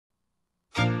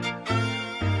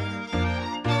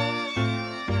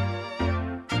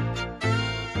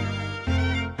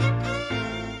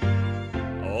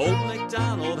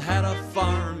MacDonald had a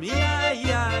farm,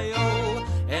 E-I-E-I-O.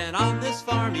 And on this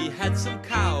farm he had some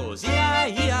cows,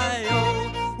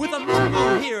 E-I-E-I-O. With a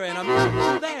moo-moo here and a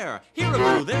moo-moo there, here a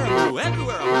moo, there a moo,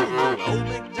 everywhere a moo-moo. Old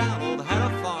MacDonald had a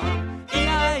farm,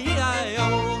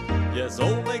 E-I-E-I-O. Yes,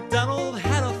 old MacDonald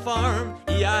had a farm,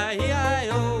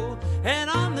 E-I-E-I-O. And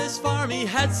on this farm he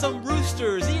had some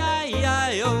roosters,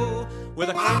 E-I-E-I-O. With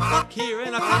a cluck-cluck here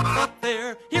and a cluck-cluck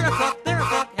there, here a cluck, there a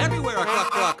cluck, everywhere a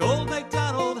cluck-cluck. Old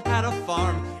MacDonald had a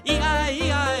farm,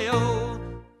 E-I-E-I-O.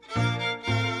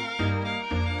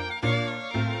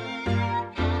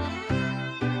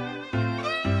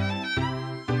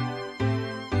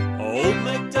 Old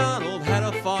MacDonald had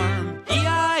a farm,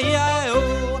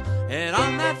 E-I-E-I-O. And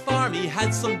on that farm he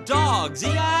had some dogs,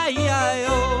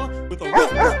 E-I-E-I-O. With a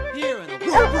woof woof here and a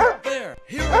woof woof there,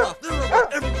 here a woof, there a woof,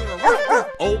 everywhere a woof woof.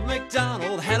 Old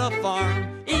MacDonald had a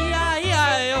farm,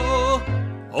 E-I-E-I-O.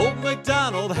 Old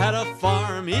MacDonald had a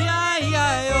farm,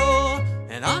 E-I-E-I-O.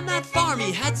 And on that farm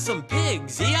he had some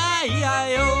pigs,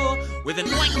 E-I-E-I-O. With an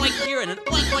oink oink here and an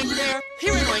oink oink there,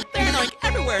 here an oink, there an oink,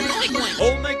 everywhere an oink oink.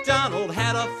 Old MacDonald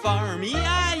had a farm,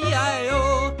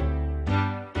 E-I-E-I-O.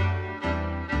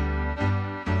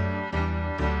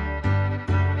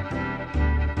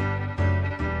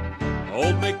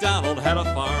 Old MacDonald had a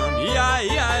farm,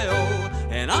 E-I-E-I-O.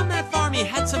 And on that farm he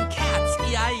had some cats,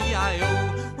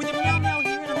 E-I-E-I-O. With a meow meow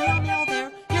here and a meow meow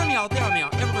there, here a meow, there a meow,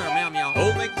 everywhere a meow meow.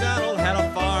 Old MacDonald had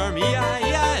a farm,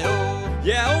 E-I-E-I-O.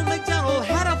 Yeah, old MacDonald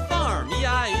had a farm,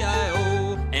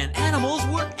 E-I-E-I-O. And animals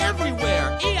were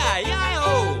everywhere,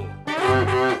 E-I-E-I-O.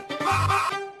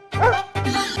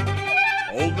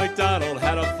 Old MacDonald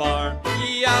had a farm,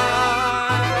 E-I-E-I-O.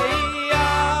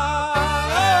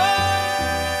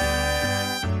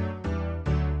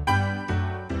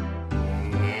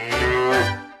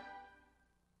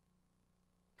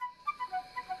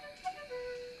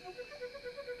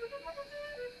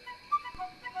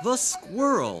 The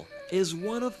squirrel is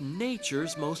one of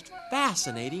nature's most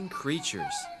fascinating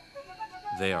creatures.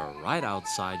 They are right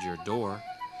outside your door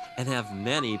and have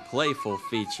many playful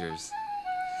features.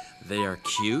 They are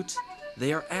cute,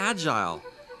 they are agile,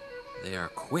 they are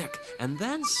quick, and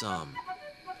then some.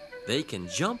 They can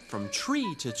jump from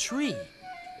tree to tree.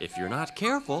 If you're not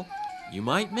careful, you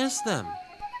might miss them.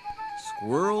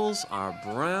 Squirrels are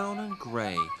brown and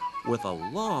gray with a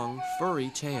long furry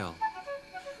tail.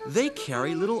 They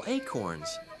carry little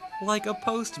acorns, like a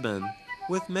postman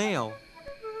with mail.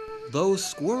 Those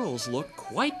squirrels look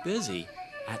quite busy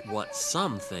at what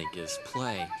some think is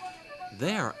play.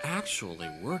 They are actually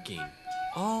working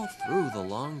all through the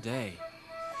long day.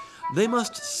 They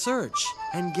must search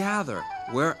and gather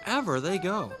wherever they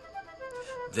go.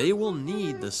 They will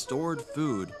need the stored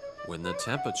food when the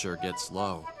temperature gets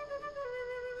low.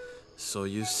 So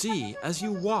you see as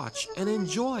you watch and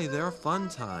enjoy their fun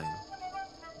time.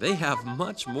 They have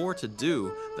much more to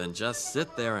do than just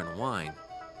sit there and whine.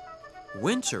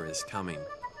 Winter is coming,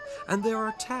 and there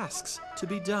are tasks to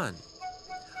be done.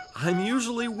 I'm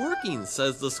usually working,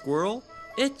 says the squirrel.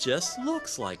 It just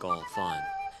looks like all fun.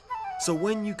 So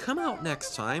when you come out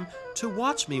next time to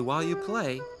watch me while you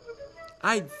play,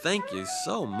 I'd thank you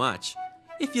so much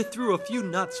if you threw a few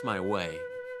nuts my way.